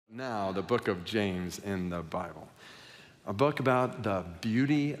Now, the book of James in the Bible, a book about the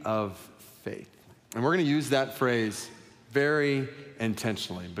beauty of faith. And we're going to use that phrase very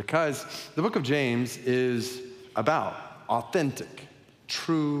intentionally because the book of James is about authentic,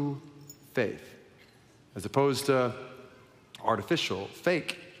 true faith, as opposed to artificial,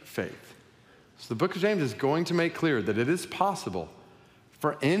 fake faith. So the book of James is going to make clear that it is possible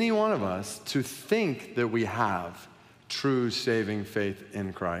for any one of us to think that we have true saving faith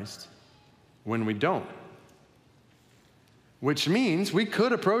in Christ when we don't. Which means we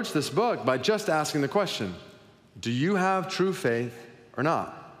could approach this book by just asking the question, do you have true faith or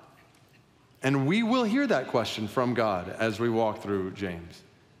not? And we will hear that question from God as we walk through James.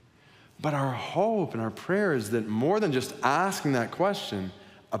 But our hope and our prayer is that more than just asking that question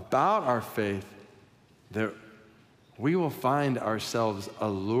about our faith, that we will find ourselves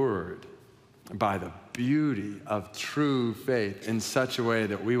allured by the beauty of true faith in such a way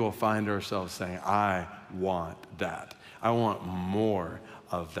that we will find ourselves saying, I want that. I want more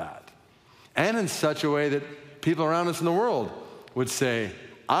of that. And in such a way that people around us in the world would say,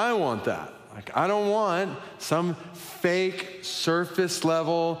 I want that. Like, I don't want some fake surface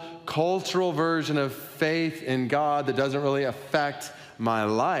level cultural version of faith in God that doesn't really affect my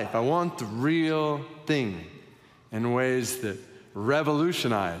life. I want the real thing in ways that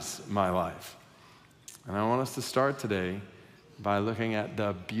revolutionize my life. And I want us to start today by looking at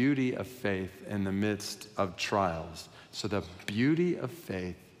the beauty of faith in the midst of trials. So the beauty of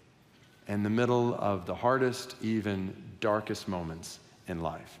faith in the middle of the hardest, even darkest moments in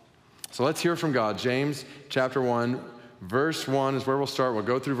life. So let's hear from God. James chapter 1, verse 1 is where we'll start. We'll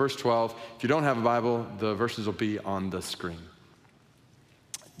go through verse 12. If you don't have a Bible, the verses will be on the screen.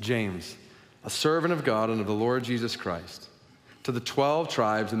 James, a servant of God and of the Lord Jesus Christ, to the 12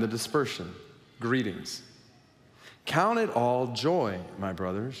 tribes in the dispersion, greetings. Count it all joy, my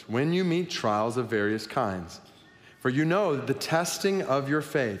brothers, when you meet trials of various kinds. For you know that the testing of your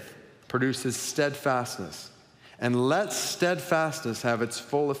faith produces steadfastness. And let steadfastness have its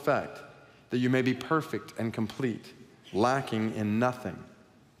full effect, that you may be perfect and complete, lacking in nothing.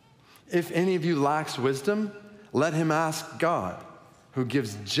 If any of you lacks wisdom, let him ask God, who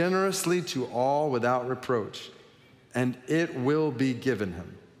gives generously to all without reproach, and it will be given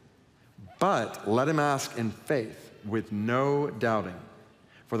him. But let him ask in faith with no doubting.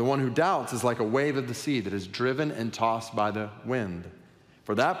 For the one who doubts is like a wave of the sea that is driven and tossed by the wind.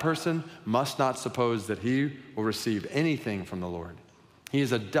 For that person must not suppose that he will receive anything from the Lord. He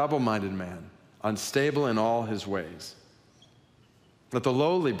is a double-minded man, unstable in all his ways. Let the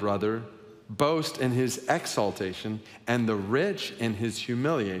lowly brother boast in his exaltation and the rich in his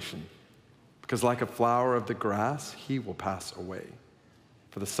humiliation, because like a flower of the grass, he will pass away.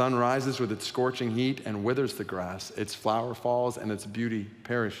 For the sun rises with its scorching heat and withers the grass. Its flower falls and its beauty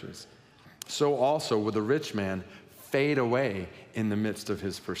perishes. So also will the rich man fade away in the midst of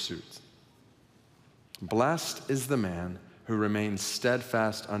his pursuits. Blessed is the man who remains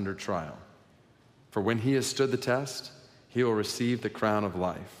steadfast under trial. For when he has stood the test, he will receive the crown of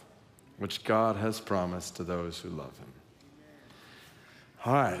life, which God has promised to those who love him.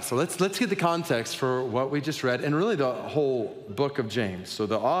 All right, so let's get the context for what we just read and really the whole book of James. So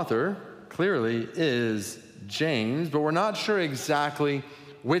the author clearly is James, but we're not sure exactly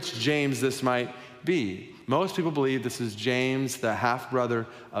which James this might be. Most people believe this is James, the half-brother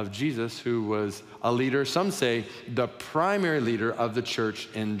of Jesus, who was a leader, some say the primary leader of the church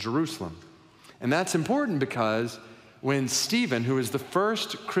in Jerusalem. And that's important because when Stephen, who was the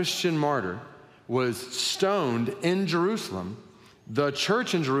first Christian martyr, was stoned in Jerusalem, the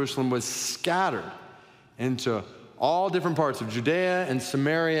church in Jerusalem was scattered into all different parts of Judea and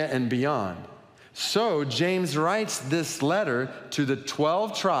Samaria and beyond. So James writes this letter to the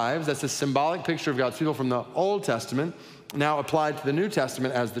 12 tribes. That's a symbolic picture of God's people from the Old Testament, now applied to the New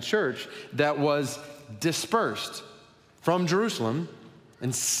Testament as the church, that was dispersed from Jerusalem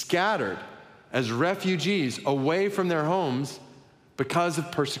and scattered as refugees away from their homes because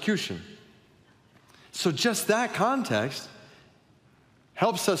of persecution. So just that context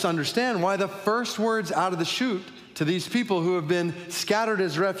helps us understand why the first words out of the chute to these people who have been scattered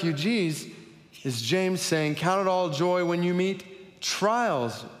as refugees is James saying, count it all joy when you meet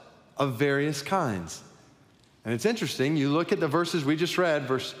trials of various kinds. And it's interesting, you look at the verses we just read,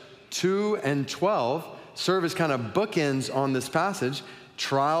 verse 2 and 12, serve as kind of bookends on this passage.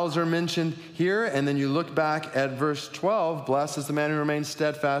 Trials are mentioned here, and then you look back at verse 12, blessed is the man who remains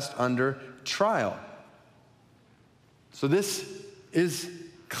steadfast under trial. So this is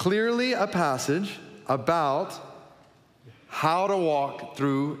clearly a passage about how to walk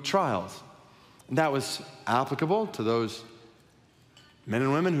through trials. And that was applicable to those men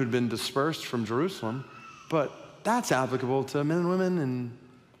and women who'd been dispersed from Jerusalem, but that's applicable to men and women in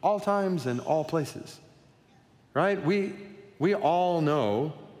all times and all places, right? We all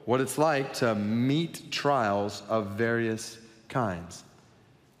know what it's like to meet trials of various kinds.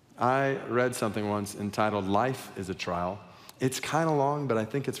 I read something once entitled "Life is a Trial." It's kind of long, but I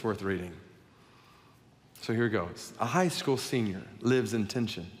think it's worth reading. So here goes. A high school senior lives in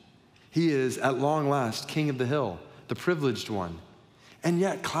tension. He is, at long last, king of the hill, the privileged one. And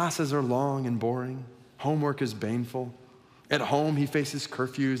yet classes are long and boring. Homework is baneful. At home, he faces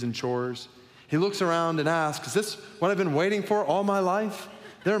curfews and chores. He looks around and asks, is this what I've been waiting for all my life?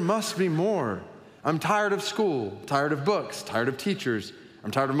 There must be more. I'm tired of school, tired of books, tired of teachers. I'm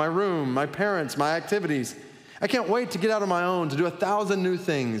tired of my room, my parents, my activities. I can't wait to get out on my own, to do 1,000 new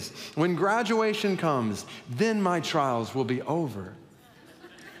things. When graduation comes, then my trials will be over.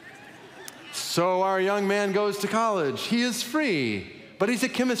 So our young man goes to college. He is free, but he's a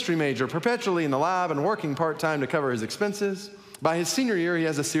chemistry major, perpetually in the lab and working part-time to cover his expenses. By his senior year, he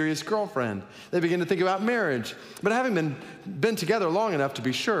has a serious girlfriend. They begin to think about marriage, but having been together long enough to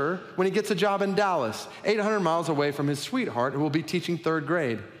be sure, when he gets a job in Dallas, 800 miles away from his sweetheart, who will be teaching 3rd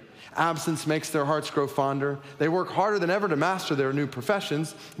grade. Absence makes their hearts grow fonder. They work harder than ever to master their new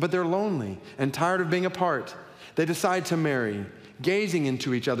professions, but they're lonely and tired of being apart. They decide to marry. Gazing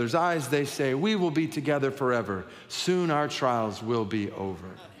into each other's eyes, they say, we will be together forever. Soon our trials will be over.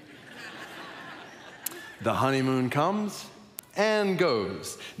 The honeymoon comes and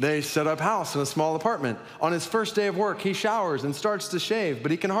goes. They set up house in a small apartment. On his first day of work, he showers and starts to shave,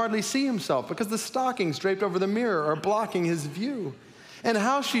 but he can hardly see himself because the stockings draped over the mirror are blocking his view. And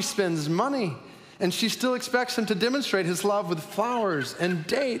how she spends money. And she still expects him to demonstrate his love with flowers and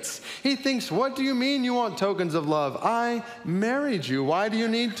dates. He thinks, what do you mean you want tokens of love? I married you. Why do you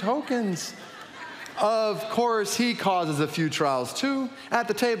need tokens? Of course, he causes a few trials too. At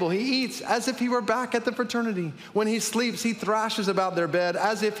the table, he eats as if he were back at the fraternity. When he sleeps, he thrashes about their bed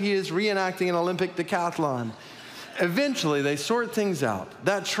as if he is reenacting an Olympic decathlon. Eventually, they sort things out.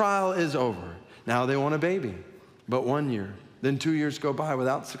 That trial is over. Now they want a baby. But 1 year, then 2 years go by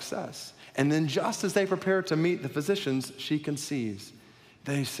without success. And then just as they prepare to meet the physicians, she conceives.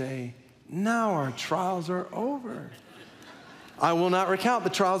 They say, now our trials are over. I will not recount the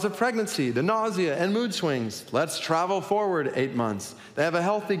trials of pregnancy, the nausea and mood swings. Let's travel forward 8 months. They have a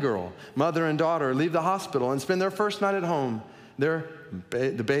healthy girl. Mother and daughter leave the hospital and spend their first night at home.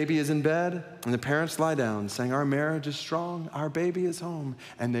 The baby is in bed, and the parents lie down, saying, our marriage is strong, our baby is home.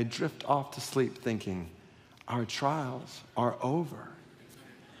 And they drift off to sleep thinking, our trials are over.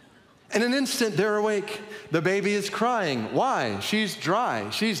 In an instant, they're awake. The baby is crying. Why? She's dry.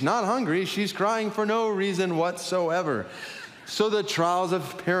 She's not hungry. She's crying for no reason whatsoever. So the trials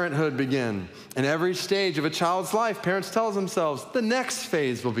of parenthood begin. In every stage of a child's life, parents tell themselves, the next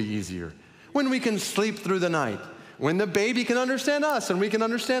phase will be easier. When we can sleep through the night. When the baby can understand us and we can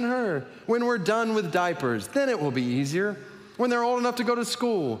understand her. When we're done with diapers, then it will be easier. When they're old enough to go to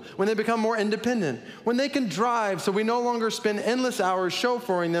school, when they become more independent, when they can drive so we no longer spend endless hours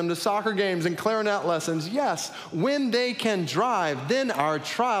chauffeuring them to soccer games and clarinet lessons. Yes, when they can drive, then our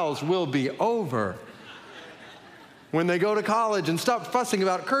trials will be over. When they go to college and stop fussing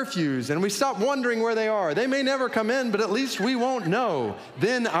about curfews and we stop wondering where they are. They may never come in, but at least we won't know.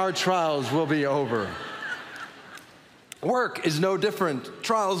 Then our trials will be over. Work is no different.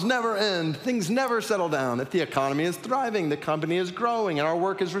 Trials never end. Things never settle down. If the economy is thriving, the company is growing, and our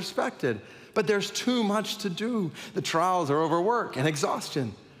work is respected. But there's too much to do. The trials are overwork and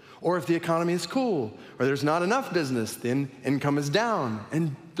exhaustion. Or if the economy is cool, or there's not enough business, then income is down,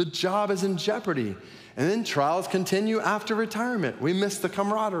 and the job is in jeopardy. And then trials continue after retirement. We miss the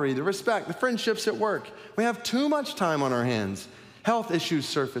camaraderie, the respect, the friendships at work. We have too much time on our hands. Health issues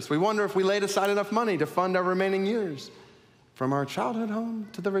surface. We wonder if we laid aside enough money to fund our remaining years. From our childhood home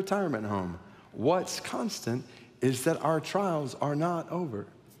to the retirement home, what's constant is that our trials are not over.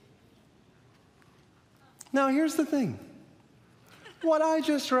 Now, here's the thing. What I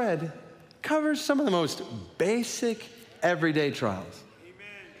just read covers some of the most basic, everyday trials.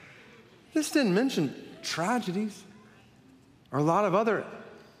 Amen. This didn't mention tragedies or a lot of other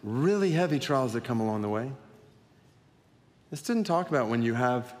really heavy trials that come along the way. This didn't talk about when you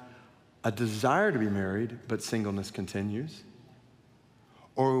have a desire to be married, but singleness continues.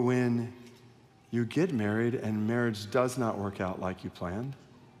 Or when you get married and marriage does not work out like you planned.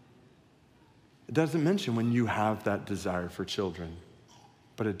 It doesn't mention when you have that desire for children,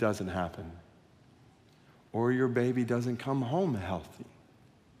 but it doesn't happen. Or your baby doesn't come home healthy.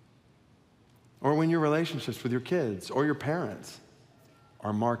 Or when your relationships with your kids or your parents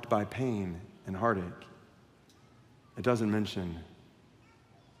are marked by pain and heartache. It doesn't mention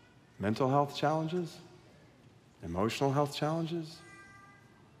mental health challenges, emotional health challenges.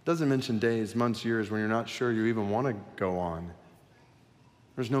 Doesn't mention days, months, years when you're not sure you even want to go on.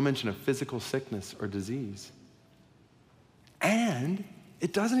 There's no mention of physical sickness or disease. And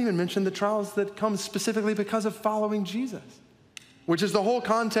it doesn't even mention the trials that come specifically because of following Jesus, which is the whole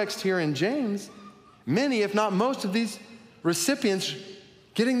context here in James. Many, if not most of these recipients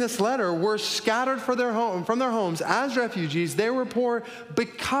getting this letter were scattered from their homes as refugees. They were poor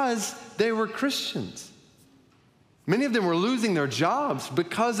because they were Christians. Many of them were losing their jobs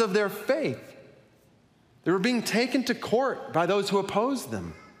because of their faith. They were being taken to court by those who opposed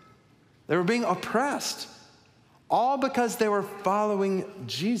them. They were being oppressed, all because they were following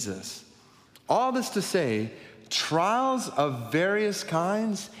Jesus. All this to say, trials of various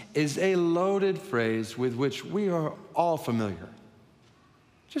kinds is a loaded phrase with which we are all familiar.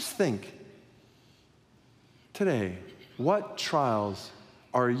 Just think, today, what trials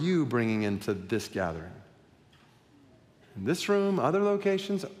are you bringing into this gathering? In this room, other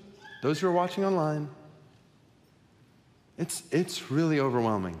locations, those who are watching online, it's really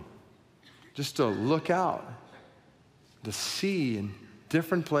overwhelming just to look out, to see in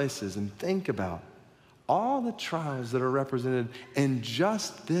different places and think about all the trials that are represented in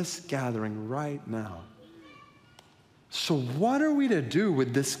just this gathering right now. So what are we to do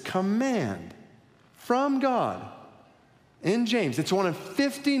with this command from God in James? It's one of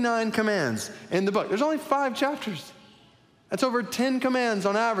 59 commands in the book. There's only 5 chapters. That's over 10 commands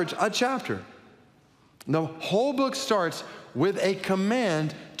on average a chapter. The whole book starts with a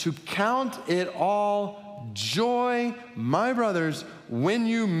command to count it all joy, my brothers, when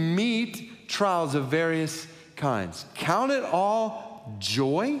you meet trials of various kinds. Count it all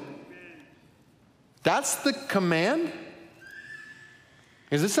joy? That's the command?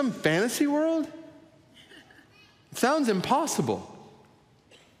 Is this some fantasy world? It sounds impossible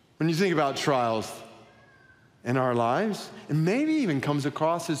when you think about trials in our lives. It maybe even comes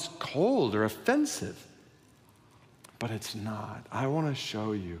across as cold or offensive. But it's not. I want to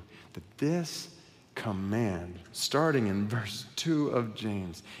show you that this command, starting in verse 2 of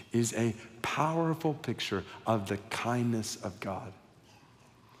James, is a powerful picture of the kindness of God.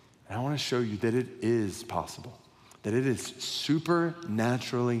 And I want to show you that it is possible, that it is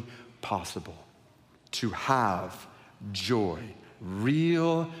supernaturally possible to have joy,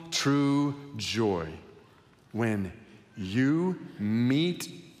 real, true joy, when you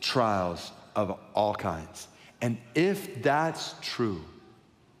meet trials of all kinds. And if that's true,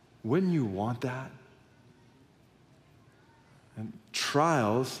 wouldn't you want that? And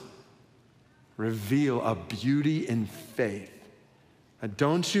trials reveal a beauty in faith.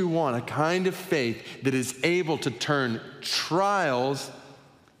 Don't you want a kind of faith that is able to turn trials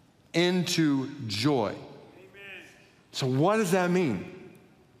into joy? Amen. So what does that mean?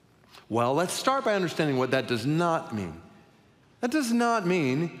 Well, let's start by understanding what that does not mean. That does not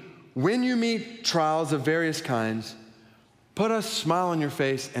mean when you meet trials of various kinds, put a smile on your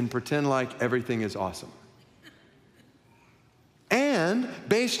face and pretend like everything is awesome. And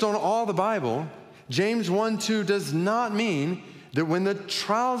based on all the Bible, James 1:2 does not mean that when the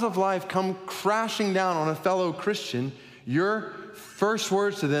trials of life come crashing down on a fellow Christian, your first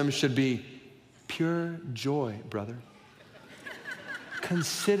words to them should be pure joy, brother.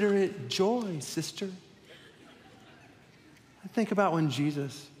 Consider it joy, sister. Think about when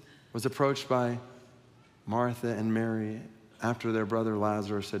Jesus was approached by Martha and Mary after their brother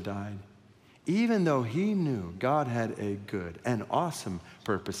Lazarus had died. Even though he knew God had a good and awesome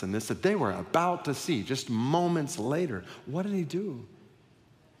purpose in this that they were about to see just moments later, what did he do?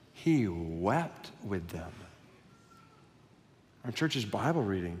 He wept with them. Our church's Bible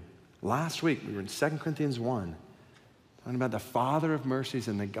reading last week, we were in 2 Corinthians 1, talking about the Father of mercies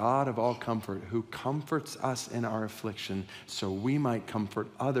and the God of all comfort, who comforts us in our affliction so we might comfort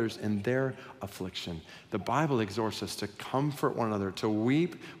others in their affliction. The Bible exhorts us to comfort one another, to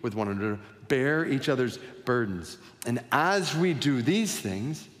weep with one another, bear each other's burdens. And as we do these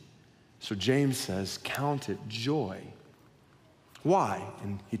things, so James says, count it joy. Why?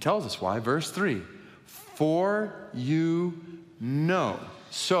 And he tells us why. Verse 3, for you know.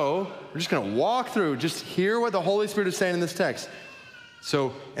 So we're just going to walk through, just hear what the Holy Spirit is saying in this text.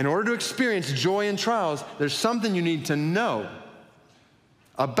 So in order to experience joy in trials, there's something you need to know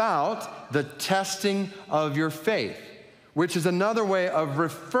about the testing of your faith, which is another way of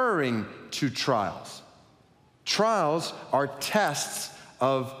referring to trials. Trials are tests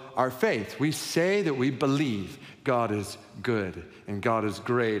of our faith. We say that we believe God is good and God is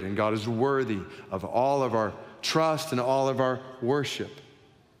great and God is worthy of all of our trust and all of our worship,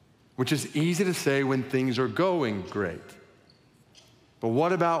 which is easy to say when things are going great. But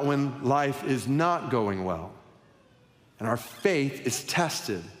what about when life is not going well and our faith is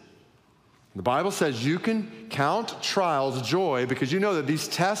tested? The Bible says you can count trials joy because you know that these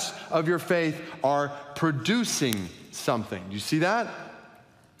tests of your faith are producing something. Do you see that?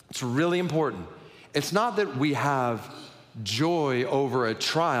 It's really important. It's not that we have joy over a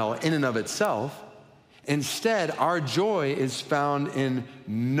trial in and of itself. Instead, our joy is found in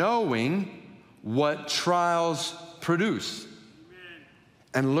knowing what trials produce.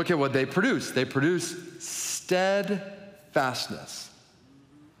 And look at what they produce. They produce steadfastness,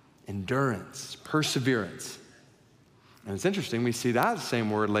 endurance, perseverance. And it's interesting, we see that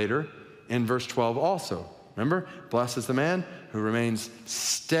same word later in verse 12 also. Remember, blessed is the man who remains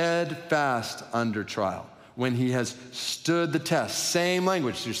steadfast under trial when he has stood the test. Same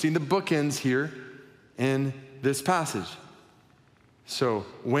language. You're seeing the bookends here in this passage. So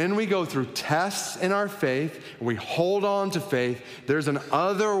when we go through tests in our faith, and we hold on to faith, there's an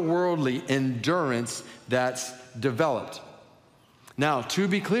otherworldly endurance that's developed. Now, to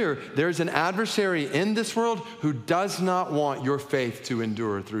be clear, there's an adversary in this world who does not want your faith to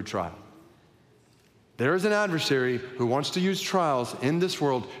endure through trial. There is an adversary who wants to use trials in this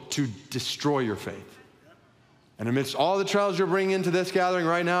world to destroy your faith. And amidst all the trials you're bringing into this gathering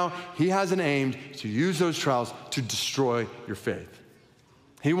right now, he has an aim to use those trials to destroy your faith.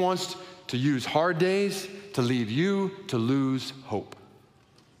 He wants to use hard days to lead you to lose hope,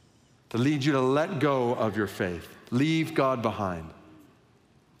 to lead you to let go of your faith, leave God behind,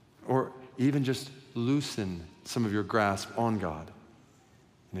 or even just loosen some of your grasp on God.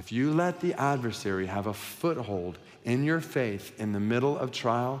 And if you let the adversary have a foothold in your faith in the middle of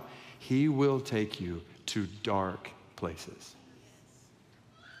trial, he will take you to dark places.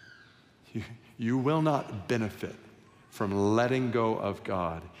 You will not benefit from letting go of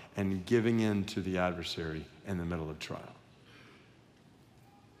God and giving in to the adversary in the middle of trial.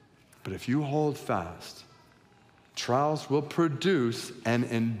 But if you hold fast, trials will produce an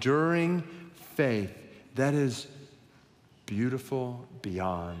enduring faith that is beautiful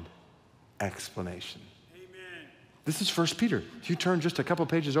beyond explanation. Amen. This is 1 Peter. If you turn just a couple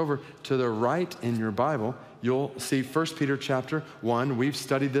pages over to the right in your Bible, you'll see 1 Peter chapter 1. We've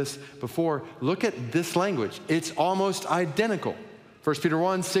studied this before. Look at this language. It's almost identical. 1 Peter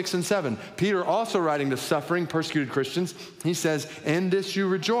 1, 6 and 7. Peter also writing to suffering, persecuted Christians. He says, "In this you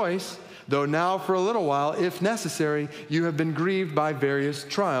rejoice, though now for a little while, if necessary, you have been grieved by various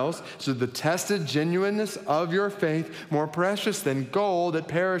trials, so the tested genuineness of your faith, more precious than gold that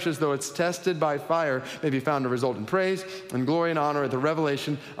perishes though it's tested by fire, may be found to result in praise and glory and honor at the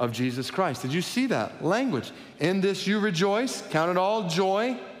revelation of Jesus Christ." Did you see that language? In this you rejoice, count it all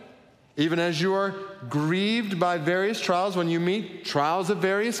joy, even as you are grieved by various trials, when you meet trials of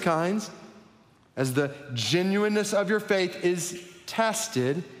various kinds, as the genuineness of your faith is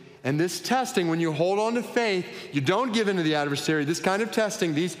tested. And this testing, when you hold on to faith, you don't give in to the adversary. This kind of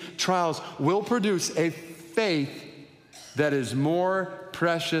testing, these trials will produce a faith that is more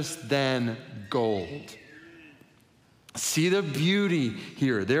precious than gold. See the beauty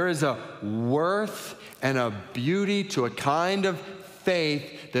here. There is a worth and a beauty to a kind of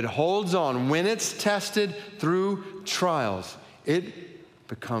faith that holds on. When it's tested through trials, it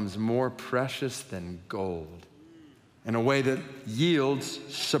becomes more precious than gold in a way that yields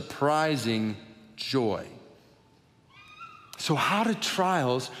surprising joy. So how do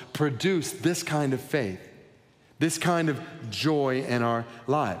trials produce this kind of faith, this kind of joy in our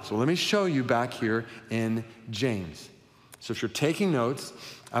lives? Well, let me show you back here in James. So if you're taking notes,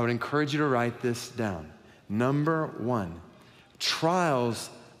 I would encourage you to write this down. Number one, trials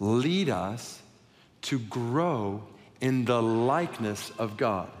lead us to grow in the likeness of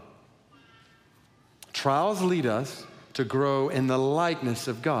God. Trials lead us to grow in the likeness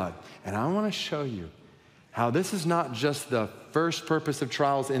of God. And I want to show you how this is not just the first purpose of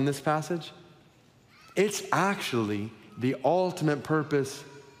trials in this passage. It's actually the ultimate purpose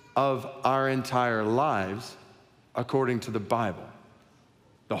of our entire lives according to the Bible.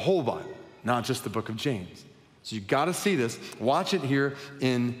 The whole Bible, not just the book of James. So you've got to see this. Watch it here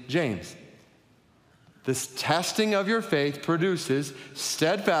in James. This testing of your faith produces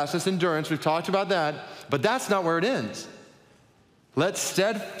steadfastness, endurance. We've talked about that, but that's not where it ends. Let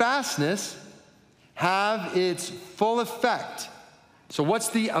steadfastness have its full effect. So what's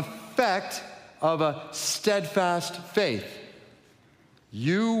the effect of a steadfast faith?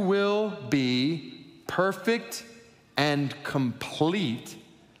 You will be perfect and complete,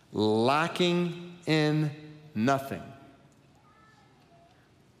 lacking in nothing.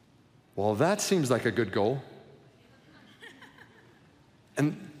 Well, that seems like a good goal.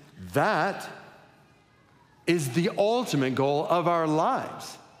 And that is the ultimate goal of our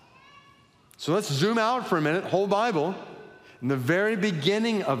lives. So let's zoom out for a minute, whole Bible. In the very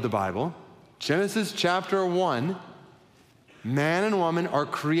beginning of the Bible, Genesis chapter 1, man and woman are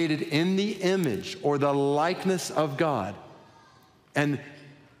created in the image or the likeness of God. And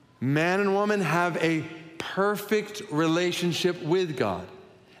man and woman have a perfect relationship with God.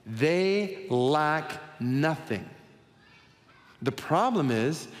 They lack nothing. The problem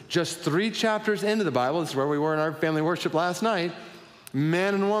is, just 3 chapters into the Bible, this is where we were in our family worship last night,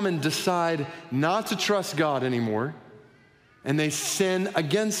 man and woman decide not to trust God anymore, and they sin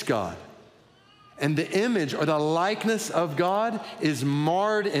against God. And the image or the likeness of God is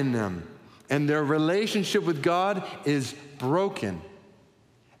marred in them, and their relationship with God is broken.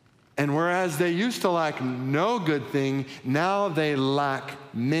 And whereas they used to lack no good thing, now they lack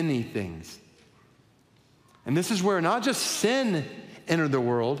many things. And this is where not just sin entered the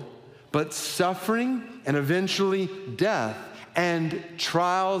world, but suffering and eventually death and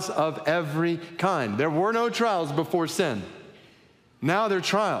trials of every kind. There were no trials before sin. Now there are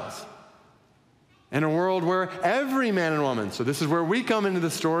trials. In a world where every man and woman, so this is where we come into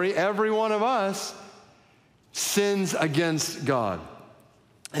the story, every one of us sins against God.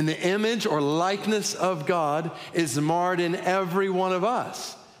 And the image or likeness of God is marred in every one of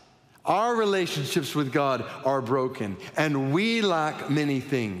us. Our relationships with God are broken, and we lack many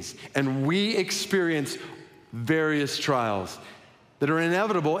things, and we experience various trials that are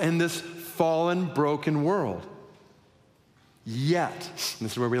inevitable in this fallen, broken world. Yet,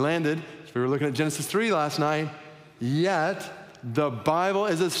 this is where we landed. We were looking at Genesis 3 last night. Yet, the Bible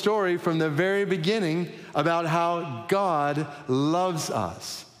is a story from the very beginning about how God loves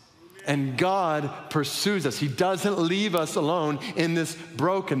us. And God pursues us. He doesn't leave us alone in this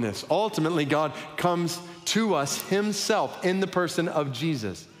brokenness. Ultimately, God comes to us himself in the person of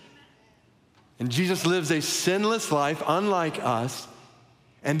Jesus. And Jesus lives a sinless life, unlike us.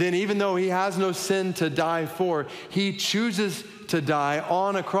 And then even though he has no sin to die for, he chooses to die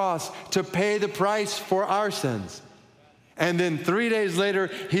on a cross to pay the price for our sins. And then 3 days later,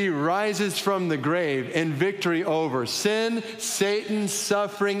 he rises from the grave in victory over sin, Satan,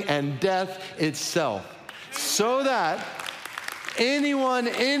 suffering, and death itself. So that anyone,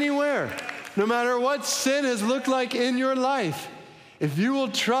 anywhere, no matter what sin has looked like in your life, if you will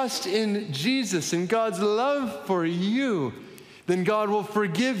trust in Jesus and God's love for you, then God will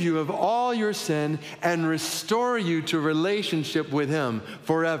forgive you of all your sin and restore you to relationship with him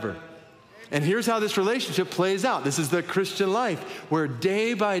forever. And here's how this relationship plays out. This is the Christian life, where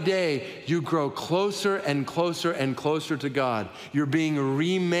day by day you grow closer and closer and closer to God. You're being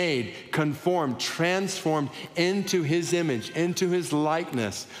remade, conformed, transformed into his image, into his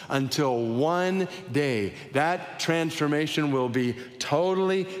likeness, until one day that transformation will be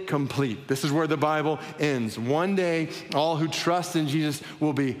totally complete. This is where the Bible ends. One day, all who trust in Jesus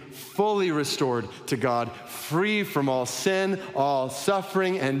will be fully restored to God, free from all sin, all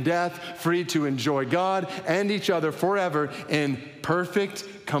suffering and death, free to enjoy God and each other forever in perfect,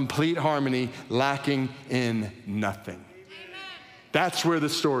 complete harmony, lacking in nothing. That's where the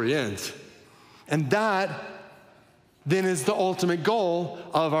story ends. And that then is the ultimate goal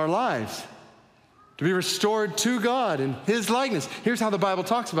of our lives, to be restored to God in his likeness. Here's how the Bible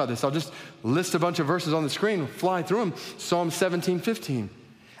talks about this. I'll just list a bunch of verses on the screen, fly through them. Psalm 17:15.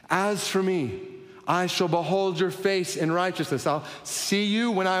 As for me, I shall behold your face in righteousness. I'll see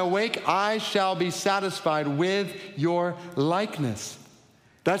you when I awake. I shall be satisfied with your likeness.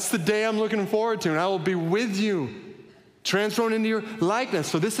 That's the day I'm looking forward to, and I will be with you, transformed into your likeness.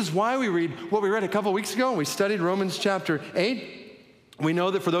 So this is why we read what we read a couple weeks ago when we studied Romans chapter 8. We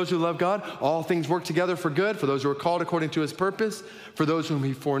know that for those who love God, all things work together for good, for those who are called according to his purpose. For those whom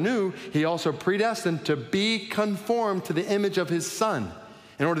he foreknew, he also predestined to be conformed to the image of his Son,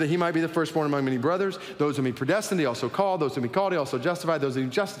 in order that he might be the firstborn among many brothers. Those whom he predestined, he also called. Those whom he called, he also justified. Those whom he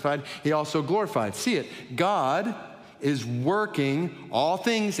justified, he also glorified. See it. God is working all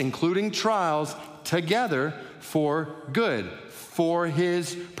things, including trials, together for good, for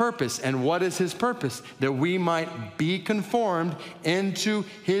his purpose. And what is his purpose? That we might be conformed into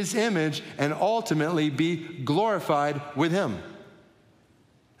his image and ultimately be glorified with him.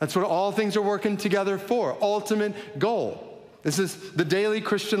 That's what all things are working together for. Ultimate goal. This is the daily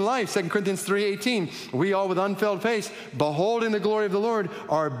Christian life. 2 Corinthians 3:18. We all with unveiled face, beholding the glory of the Lord,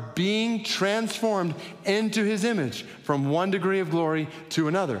 are being transformed into his image from one degree of glory to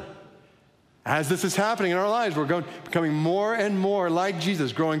another. As this is happening in our lives, we're becoming more and more like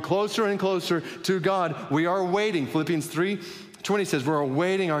Jesus, growing closer and closer to God. We are waiting. Philippians 3:20 says we're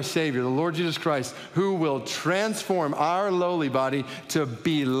awaiting our Savior, the Lord Jesus Christ, who will transform our lowly body to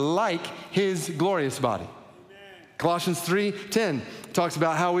be like his glorious body. Colossians 3:10 talks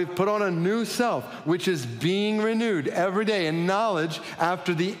about how we've put on a new self, which is being renewed every day in knowledge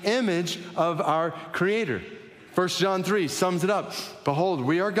after the image of our Creator. 1 John 3 sums it up. Behold,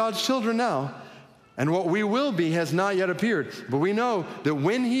 we are God's children now, and what we will be has not yet appeared. But we know that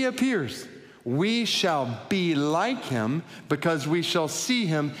when he appears, we shall be like him because we shall see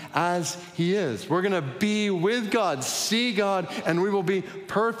him as he is. We're going to be with God, see God, and we will be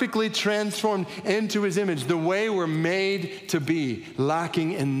perfectly transformed into his image, the way we're made to be,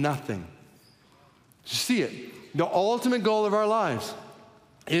 lacking in nothing. See it. The ultimate goal of our lives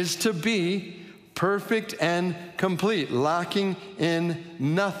is to be perfect and complete, lacking in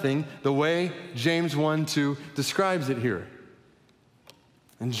nothing, the way James 1:2 describes it here.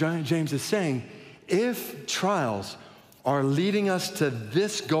 And James is saying, if trials are leading us to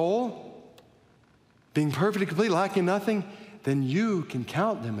this goal, being perfectly complete, lacking nothing, then you can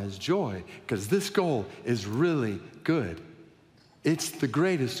count them as joy, because this goal is really good. It's the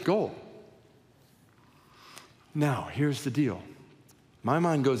greatest goal. Now, here's the deal. My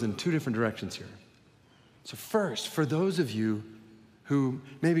mind goes in two different directions here. So first, for those of you who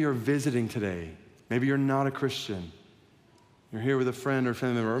maybe are visiting today, maybe you're not a Christian, you're here with a friend or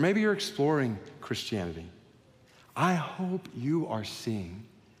family member, or maybe you're exploring Christianity. I hope you are seeing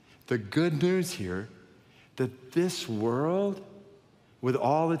the good news here that this world, with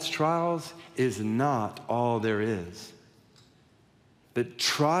all its trials, is not all there is. That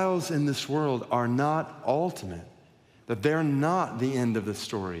trials in this world are not ultimate, that they're not the end of the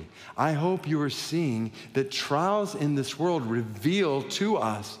story. I hope you are seeing that trials in this world reveal to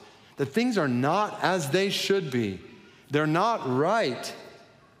us that things are not as they should be. They're not right.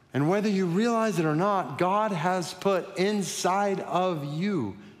 And whether you realize it or not, God has put inside of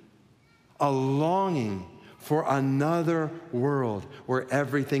you a longing for another world where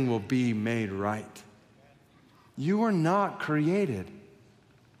everything will be made right. You were not created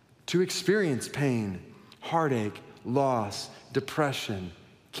to experience pain, heartache, loss, depression,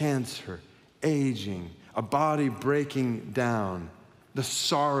 cancer, aging, a body breaking down, the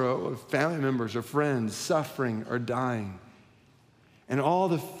sorrow of family members or friends suffering or dying. And all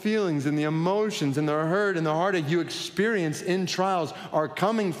the feelings and the emotions and the hurt and the heartache you experience in trials are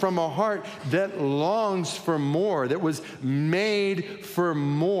coming from a heart that longs for more, that was made for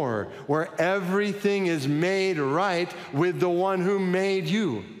more, where everything is made right with the one who made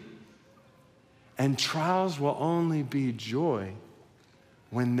you. And trials will only be joy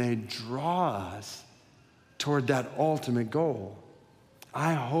when they draw us toward that ultimate goal.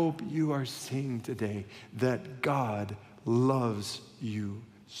 I hope you are seeing today that God loves you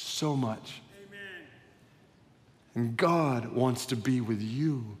so much. Amen. And God wants to be with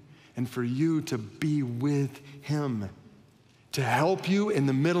you and for you to be with him, to help you in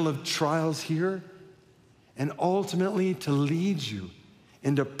the middle of trials here, and ultimately to lead you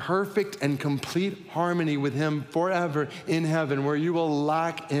into perfect and complete harmony with him forever in heaven, where you will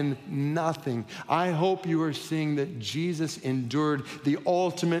lack in nothing. I hope you are seeing that Jesus endured the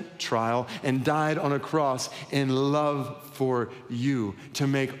ultimate trial and died on a cross in love for you, to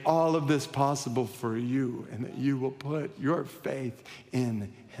make all of this possible for you, and that you will put your faith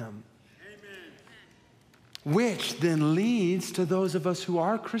in him. Amen. Which then leads to those of us who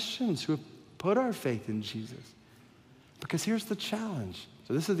are Christians, who have put our faith in Jesus. Because here's the challenge.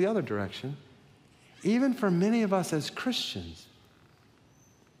 So this is the other direction. Even for many of us as Christians,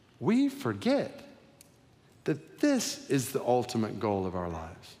 we forget that this is the ultimate goal of our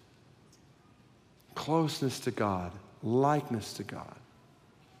lives. Closeness to God, likeness to God.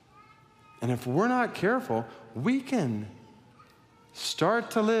 And if we're not careful, we can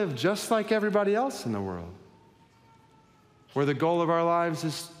start to live just like everybody else in the world, where the goal of our lives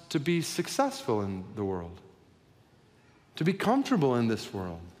is to be successful in the world, to be comfortable in this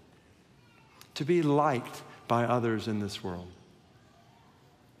world, to be liked by others in this world.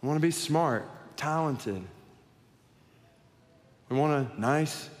 We want to be smart, talented. We want a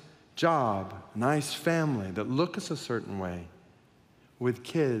nice job, a nice family that looks a certain way, with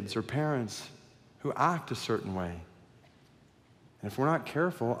kids or parents who act a certain way. And if we're not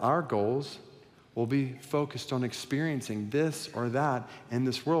careful, our goals will be focused on experiencing this or that in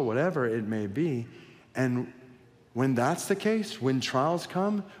this world, whatever it may be. And when that's the case, when trials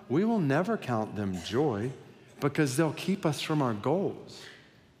come, we will never count them joy, because they'll keep us from our goals.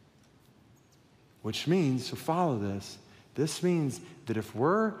 Which means, so follow this, this means that if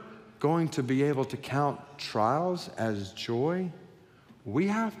we're going to be able to count trials as joy, we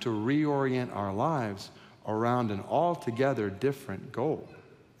have to reorient our lives around an altogether different goal.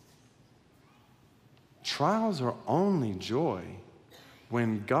 Trials are only joy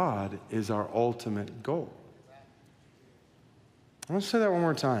when God is our ultimate goal. I want to say that one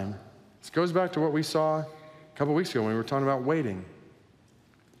more time. This goes back to what we saw a couple weeks ago when we were talking about waiting.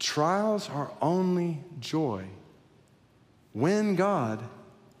 Trials are only joy when God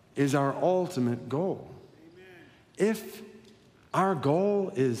is our ultimate goal. Amen. If our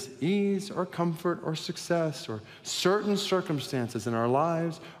goal is ease or comfort or success or certain circumstances in our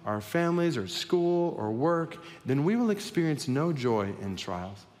lives, our families or school or work, then we will experience no joy in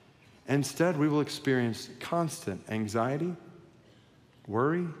trials. Instead, we will experience constant anxiety,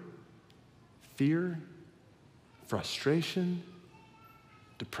 worry, fear, frustration,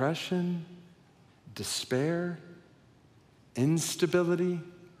 depression, despair, instability,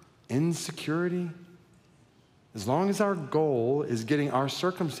 insecurity. As long as our goal is getting our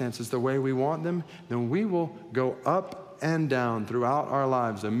circumstances the way we want them, then we will go up and down throughout our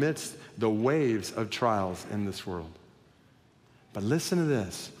lives amidst the waves of trials in this world. But listen to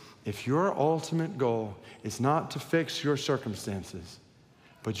this. If your ultimate goal is not to fix your circumstances,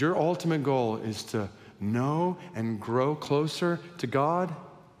 but your ultimate goal is to know and grow closer to God,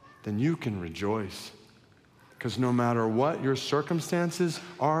 then you can rejoice. Because no matter what your circumstances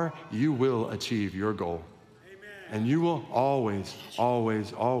are, you will achieve your goal. Amen. And you will always,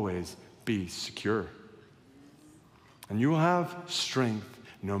 always, always be secure. And you will have strength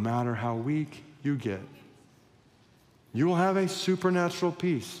no matter how weak you get. You will have a supernatural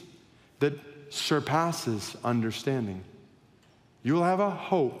peace that surpasses understanding. You will have a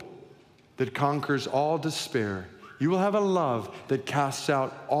hope that conquers all despair. You will have a love that casts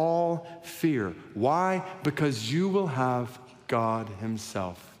out all fear. Why? Because you will have God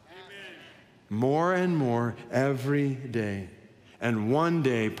himself. Amen. More and more every day. And one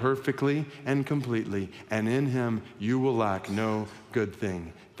day perfectly and completely. And in him you will lack no good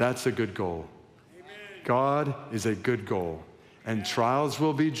thing. That's a good goal. Amen. God is a good goal. And trials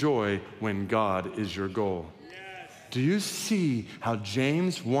will be joy when God is your goal. Yes. Do you see how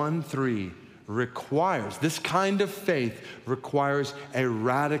James 1:3 requires, this kind of faith requires a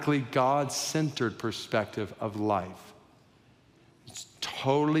radically God-centered perspective of life? It's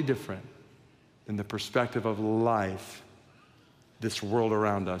totally different than the perspective of life this world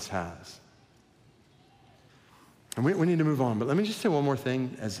around us has. And we need to move on, but let me just say one more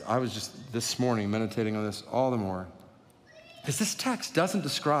thing as I was just this morning meditating on this all the more. Because this text doesn't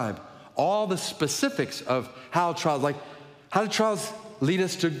describe all the specifics of how trials, like how do trials lead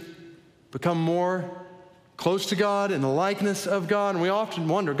us to become more close to God and the likeness of God? And we often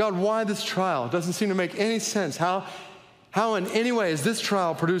wonder, God, why this trial? It doesn't seem to make any sense. How in any way is this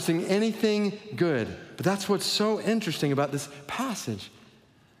trial producing anything good? But that's what's so interesting about this passage.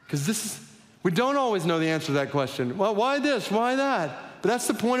 Because we don't always know the answer to that question. Well, why this? Why that? But that's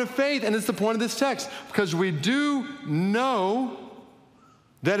the point of faith, and it's the point of this text. Because we do know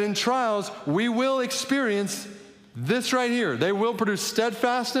that in trials, we will experience this right here. They will produce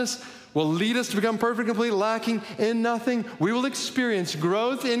steadfastness, will lead us to become perfect, completely lacking in nothing. We will experience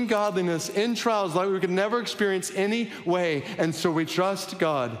growth in godliness in trials like we could never experience any way. And so we trust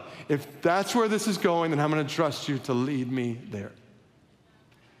God. If that's where this is going, then I'm going to trust you to lead me there.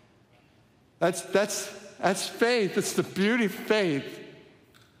 That's faith. It's the beauty of faith.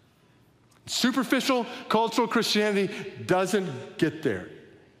 Superficial cultural Christianity doesn't get there.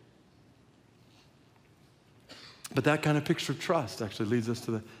 But that kind of picture of trust actually leads us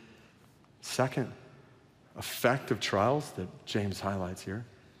to the second effect of trials that James highlights here.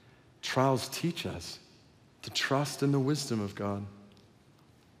 Trials teach us to trust in the wisdom of God.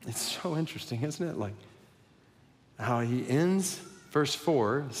 It's so interesting, isn't it? Like how he ends verse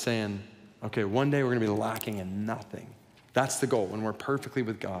 4 saying, okay, one day we're going to be lacking in nothing. That's the goal, when we're perfectly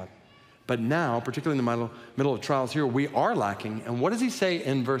with God. But now, particularly in the middle of trials here, we are lacking. And what does he say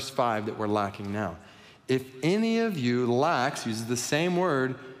in verse 5 that we're lacking now? If any of you lacks, uses the same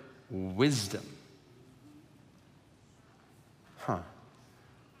word, wisdom. Now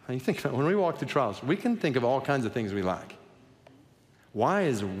you think about it, when we walk through trials, we can think of all kinds of things we lack. Why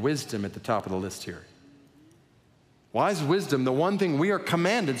is wisdom at the top of the list here? Why is wisdom the one thing we are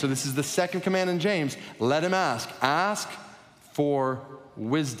commanded? So this is the second command in James. Let him ask. Ask for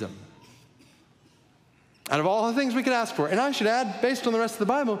wisdom. Out of all the things we could ask for, and I should add, based on the rest of the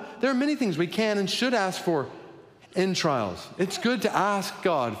Bible, there are many things we can and should ask for in trials. It's good to ask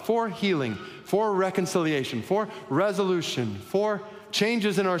God for healing, for reconciliation, for resolution, for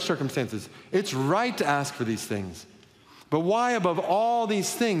changes in our circumstances. It's right to ask for these things. But why, above all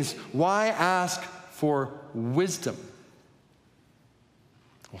these things, why ask for wisdom?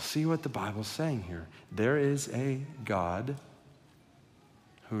 We'll see what the Bible's saying here. There is a God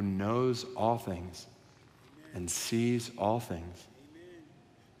who knows all things and sees all things,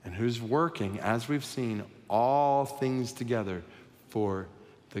 and who's working, as we've seen, all things together for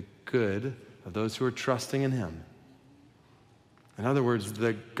the good of those who are trusting in him. In other words,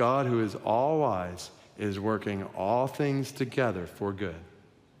 the God who is all-wise is working all things together for good.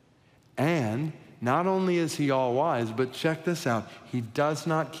 And not only is he all-wise, but check this out, he does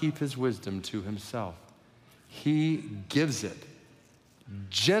not keep his wisdom to himself. He gives it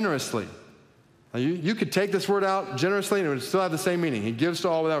generously. Now you could take this word out generously and it would still have the same meaning. He gives to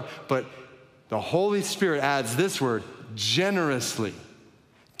all without, but the Holy Spirit adds this word, generously,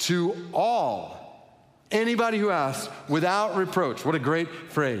 to all. Anybody who asks, without reproach. What a great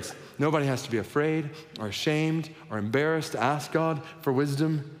phrase. Nobody has to be afraid or ashamed or embarrassed to ask God for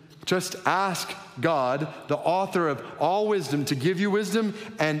wisdom. Just ask God, the author of all wisdom, to give you wisdom,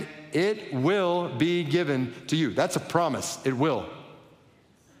 and it will be given to you. That's a promise. It will.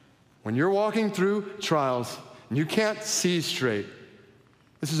 When you're walking through trials and you can't see straight,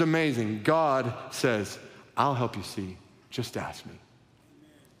 this is amazing. God says, I'll help you see. Just ask me.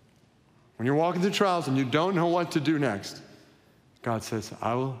 When you're walking through trials and you don't know what to do next, God says,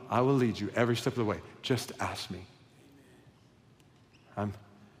 I will lead you every step of the way. Just ask me. I'm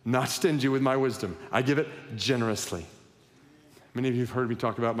not stingy with my wisdom. I give it generously. Many of you have heard me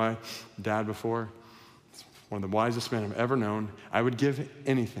talk about my dad before. He's one of the wisest men I've ever known. I would give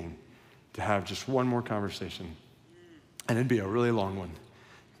anything to have just one more conversation. And it'd be a really long one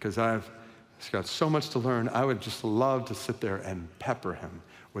because I've got so much to learn. I would just love to sit there and pepper him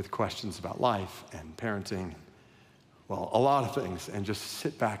with questions about life and parenting, well, a lot of things, and just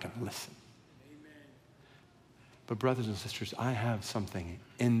sit back and listen. Amen. But brothers and sisters, I have something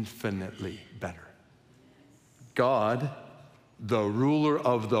infinitely better. God, the ruler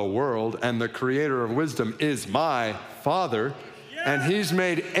of the world and the creator of wisdom, is my Father, and he's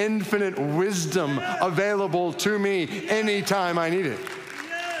made infinite wisdom available to me anytime I need it,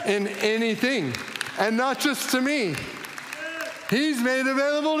 in anything, and not just to me. He's made it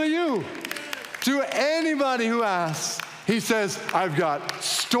available to you, to anybody who asks. He says, I've got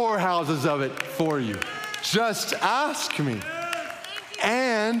storehouses of it for you. Just ask me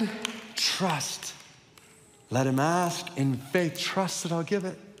and trust. Let him ask in faith. Trust that I'll give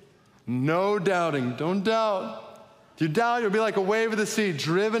it. No doubting. Don't doubt. If you doubt, you'll be like a wave of the sea,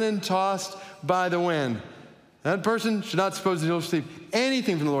 driven and tossed by the wind. That person should not suppose that he'll receive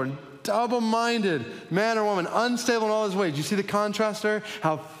anything from the Lord. Double-minded man or woman, unstable in all his ways. You see the contrast there?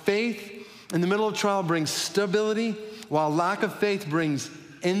 How faith in the middle of trial brings stability, while lack of faith brings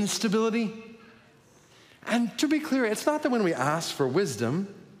instability. And to be clear, it's not that when we ask for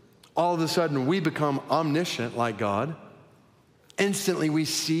wisdom, all of a sudden we become omniscient like God. Instantly we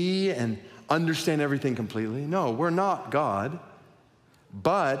see and understand everything completely. No, we're not God.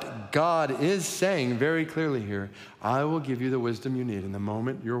 But God is saying very clearly here, I will give you the wisdom you need in the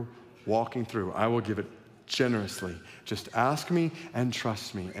moment you're walking through. I will give it generously. Just ask me and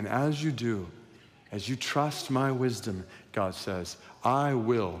trust me. And as you do, as you trust my wisdom, God says, I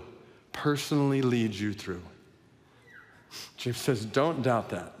will personally lead you through. James says, don't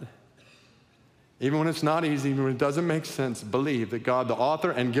doubt that. Even when it's not easy, even when it doesn't make sense, believe that God, the author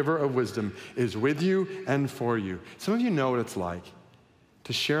and giver of wisdom, is with you and for you. Some of you know what it's like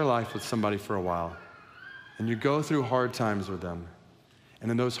to share life with somebody for a while, and you go through hard times with them. And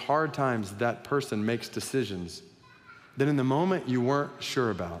in those hard times, that person makes decisions that in the moment you weren't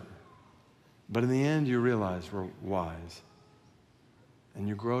sure about. But in the end, you realize were wise. And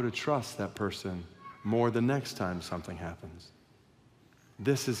you grow to trust that person more the next time something happens.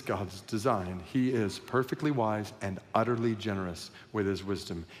 This is God's design. He is perfectly wise and utterly generous with his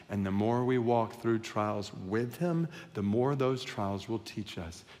wisdom. And the more we walk through trials with him, the more those trials will teach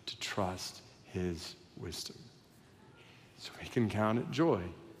us to trust his wisdom. So we can count it joy,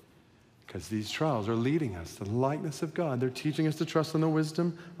 because these trials are leading us to the likeness of God. They're teaching us to trust in the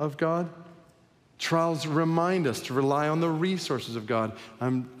wisdom of God. Trials remind us to rely on the resources of God.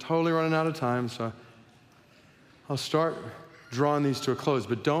 I'm totally running out of time, so I'll start drawing these to a close,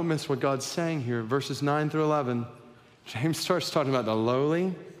 but don't miss what God's saying here. Verses 9 through 11, James starts talking about the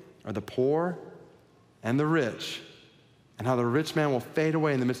lowly or the poor and the rich, and how the rich man will fade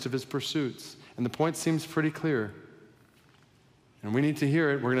away in the midst of his pursuits. And the point seems pretty clear. And we need to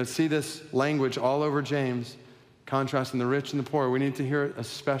hear it. We're going to see this language all over James, contrasting the rich and the poor. We need to hear it,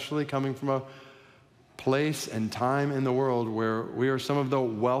 especially coming from a place and time in the world where we are some of the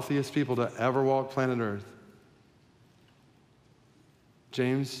wealthiest people to ever walk planet Earth.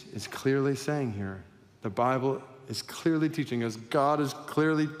 James is clearly saying here, the Bible is clearly teaching us, God is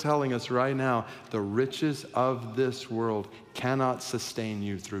clearly telling us right now, the riches of this world cannot sustain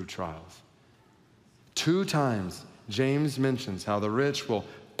you through trials. 2 times, James mentions how the rich will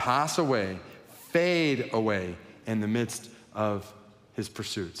pass away, fade away in the midst of his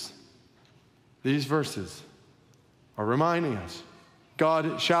pursuits. These verses are reminding us,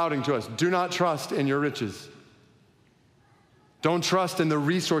 God shouting to us, do not trust in your riches. Don't trust in the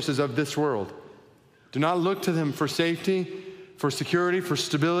resources of this world. Do not look to them for safety, for security, for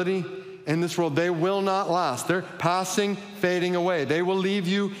stability in this world. They will not last. They're passing, fading away. They will leave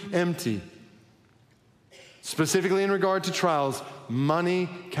you empty. Specifically in regard to trials, money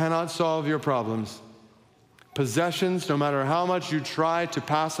cannot solve your problems. Possessions, no matter how much you try to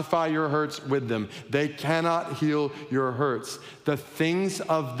pacify your hurts with them, they cannot heal your hurts. The things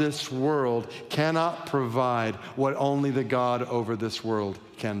of this world cannot provide what only the God over this world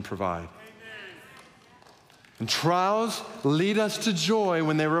can provide. And trials lead us to joy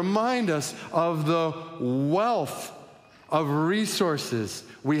when they remind us of the wealth of resources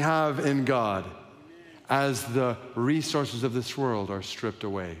we have in God as the resources of this world are stripped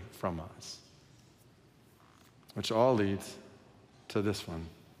away from us. Which all leads to this one.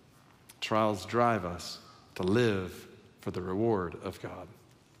 Trials drive us to live for the reward of God.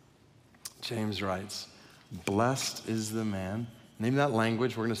 James writes, blessed is the man. Name that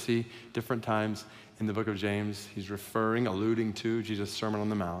language we're going to see different times in the book of James. He's referring, alluding to Jesus' Sermon on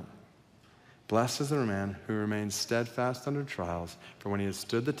the Mount. Blessed is the man who remains steadfast under trials, for when he has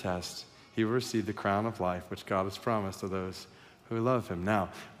stood the test, he will receive the crown of life which God has promised to those who love him. Now,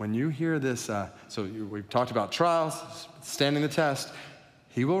 when you hear this, we've talked about trials, standing the test.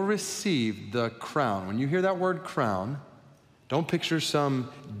 He will receive the crown. When you hear that word crown, don't picture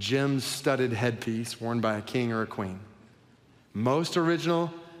some gem-studded headpiece worn by a king or a queen. Most original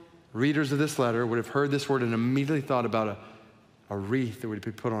readers of this letter would have heard this word and immediately thought about a wreath that would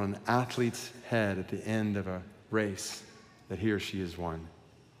be put on an athlete's head at the end of a race that he or she has won.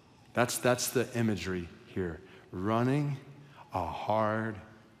 That's the imagery here. Running a hard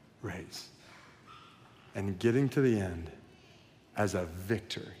race and getting to the end as a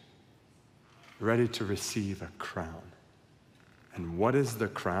victor, ready to receive a crown. And what is the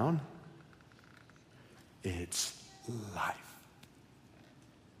crown? It's life.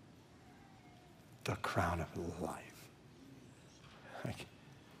 The crown of life.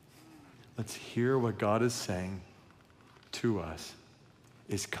 Let's hear what God is saying to us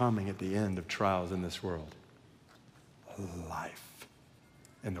is coming at the end of trials in this world. Life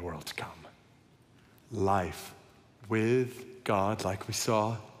in the world to come. Life with God, like we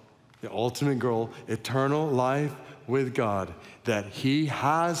saw, the ultimate goal, eternal life with God, that he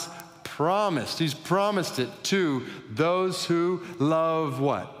has promised. He's promised it to those who love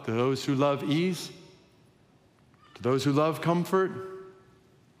what? To those who love ease? To those who love comfort?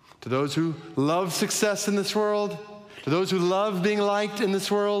 To those who love success in this world? To those who love being liked in this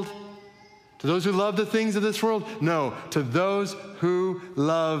world? To those who love the things of this world? No, to those who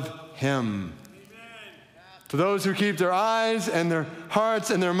love him. Amen. To those who keep their eyes and their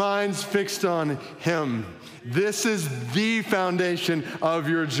hearts and their minds fixed on him. This is the foundation of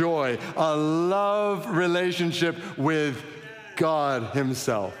your joy, a love relationship with God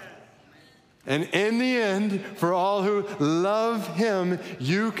himself. And in the end, for all who love him,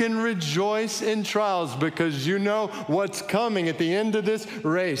 you can rejoice in trials because you know what's coming at the end of this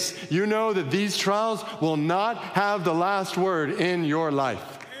race. You know that these trials will not have the last word in your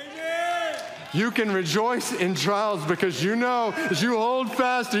life. You can rejoice in trials because you know as you hold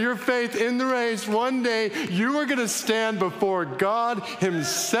fast to your faith in the race, one day you are going to stand before God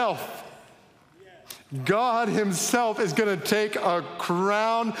himself. God himself is going to take a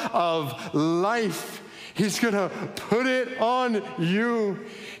crown of life. He's going to put it on you.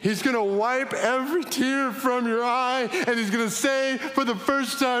 He's going to wipe every tear from your eye, and he's going to say for the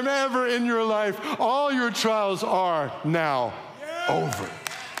first time ever in your life, all your trials are now over.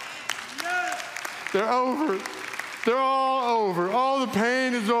 They're over. They're all over. All the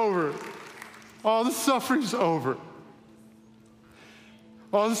pain is over. All the suffering's over.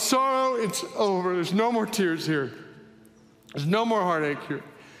 All the sorrow, it's over. There's no more tears here. There's no more heartache here.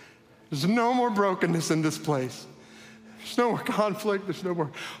 There's no more brokenness in this place. There's no more conflict. There's no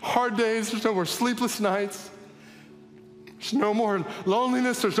more hard days. There's no more sleepless nights. There's no more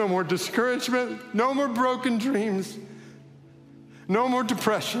loneliness. There's no more discouragement. No more broken dreams. No more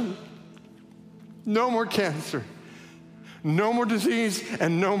depression. No more cancer. No more disease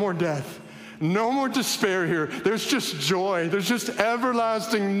and no more death. No more despair here. There's just joy. There's just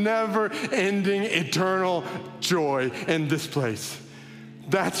everlasting, never-ending, eternal joy in this place.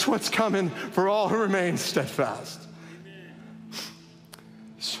 That's what's coming for all who remain steadfast.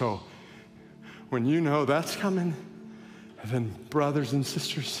 So, when you know that's coming, then brothers and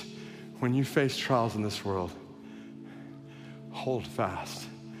sisters, when you face trials in this world, hold fast,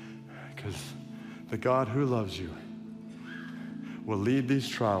 because the God who loves you will lead these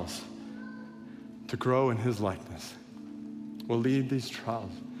trials to grow in his likeness. Will lead these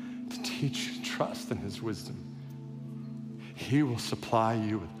trials to teach you trust in his wisdom. He will supply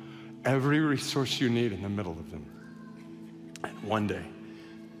you with every resource you need in the middle of them. And one day,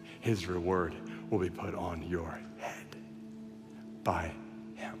 his reward will be put on your head by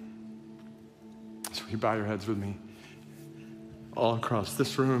him. So you bow your heads with me all across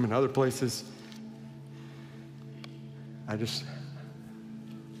this room and other places.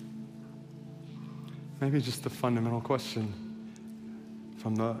 Maybe just the fundamental question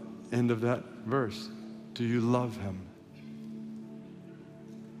from the end of that verse. Do you love him?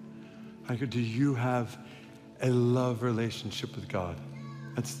 Do you have a love relationship with God?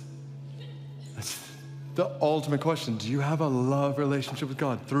 That's the ultimate question. Do you have a love relationship with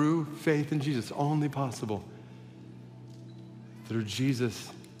God through faith in Jesus? Only possible through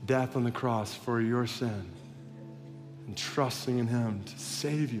Jesus' death on the cross for your sin and trusting in him to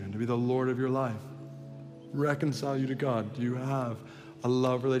save you and to be the Lord of your life, reconcile you to God. Do you have a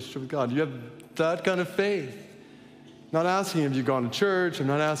love relationship with God? Do you have that kind of faith? Not asking if you've gone to church. I'm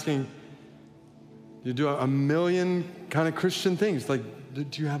not asking you do a million kind of Christian things. Like,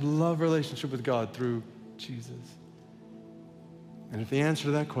 do you have a love relationship with God through Jesus? And if the answer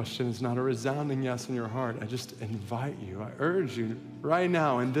to that question is not a resounding yes in your heart, I just invite you, I urge you right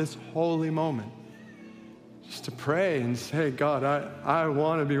now in this holy moment, just to pray and say, God, I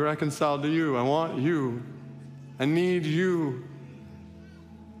want to be reconciled to you. I want you. I need you.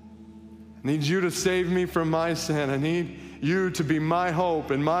 I need you to save me from my sin. I need you to be my hope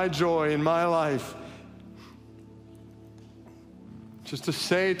and my joy in my life. Just to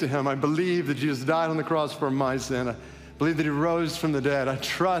say to him, I believe that Jesus died on the cross for my sin. I believe that he rose from the dead. I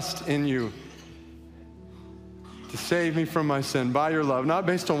trust in you to save me from my sin by your love, not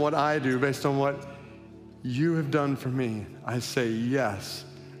based on what I do, based on what you have done for me. I say, yes,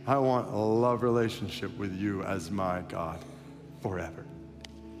 I want a love relationship with you as my God forever.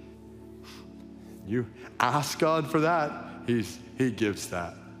 You ask God for that, he gives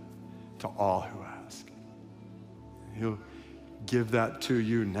that to all who ask. He'll give that to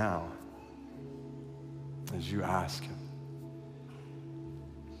you now as you ask him.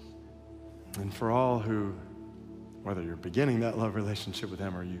 And for all who, whether you're beginning that love relationship with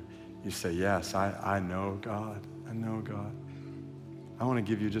him or you say, yes, I know God, I know God. I want to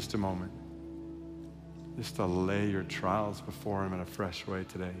give you just a moment just to lay your trials before him in a fresh way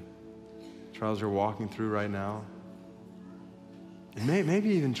today. Trials you're walking through right now. And maybe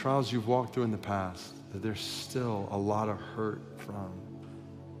even trials you've walked through in the past that there's still a lot of hurt from.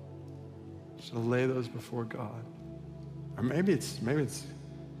 So lay those before God. Or maybe it's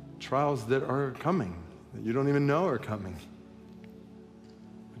trials that are coming, that you don't even know are coming.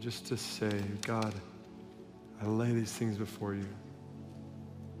 But just to say, God, I lay these things before you.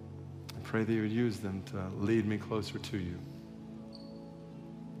 I pray that you would use them to lead me closer to you.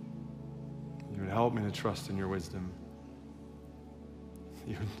 You would help me to trust in your wisdom.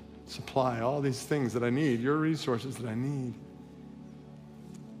 You would supply all these things that I need, your resources that I need.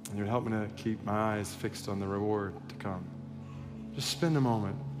 And you would help me to keep my eyes fixed on the reward to come. Just spend a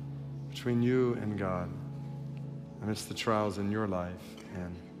moment between you and God amidst the trials in your life.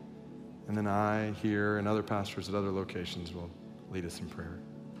 And then I here and other pastors at other locations will lead us in prayer.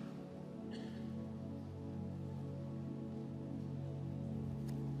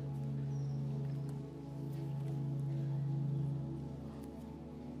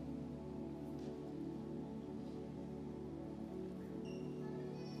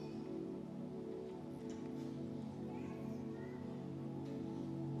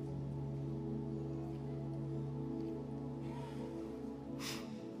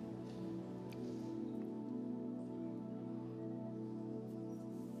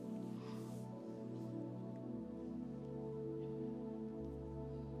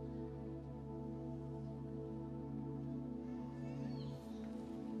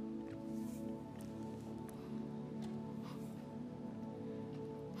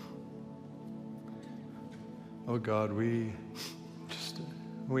 Oh God, we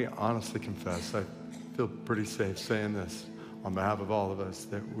honestly confess, I feel pretty safe saying this on behalf of all of us,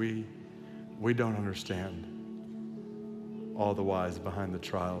 that we don't understand all the whys behind the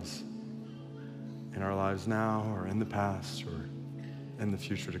trials in our lives now or in the past or in the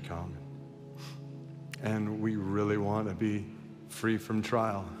future to come. And we really want to be free from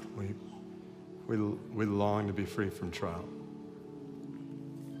trial. We long to be free from trial.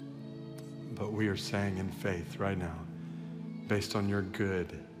 But we are saying in faith right now, based on your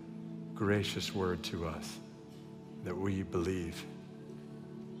good, gracious word to us, that we believe,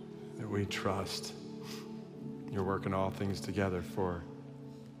 that we trust, You're working all things together for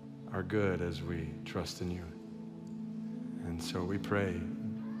our good as we trust in you. And so we pray,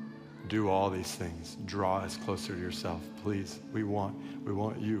 do all these things. Draw us closer to yourself, please. We want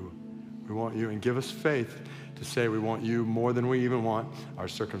you. We want you. And give us faith to say we want you more than we even want our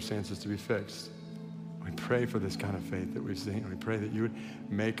circumstances to be fixed. We pray for this kind of faith that we've seen. We pray that you would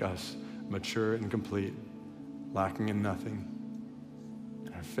make us mature and complete, lacking in nothing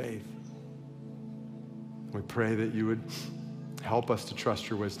in our faith. We pray that you would help us to trust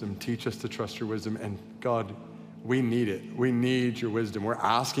your wisdom, teach us to trust your wisdom. And God, we need it. We need your wisdom. We're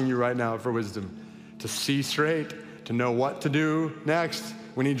asking you right now for wisdom to see straight, to know what to do next.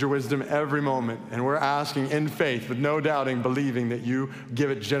 We need your wisdom every moment. And we're asking in faith, with no doubting, believing that you give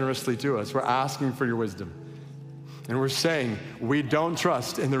it generously to us. We're asking for your wisdom. And we're saying we don't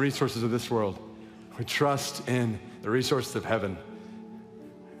trust in the resources of this world. We trust in the resources of heaven.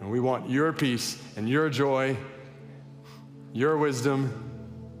 And we want your peace and your joy, your wisdom,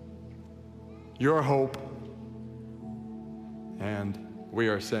 your hope. And we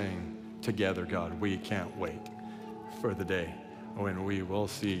are saying together, God, we can't wait for the day when we will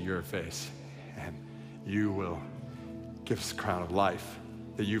see your face and you will give us a crown of life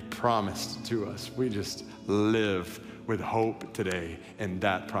that you've promised to us. We just live with hope today in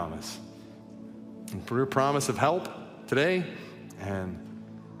that promise. And for your promise of help today and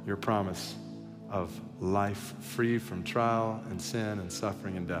your promise of life free from trial and sin and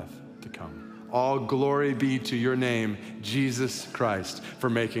suffering and death to come. All glory be to your name, Jesus Christ, for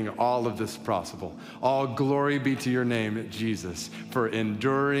making all of this possible. All glory be to your name, Jesus, for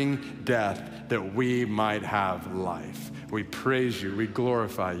enduring death that we might have life. We praise you, we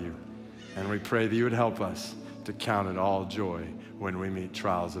glorify you, and we pray that you would help us to count it all joy when we meet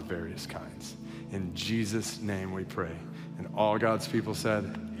trials of various kinds. In Jesus' name we pray. And all God's people said,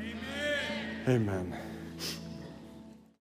 Amen. Amen.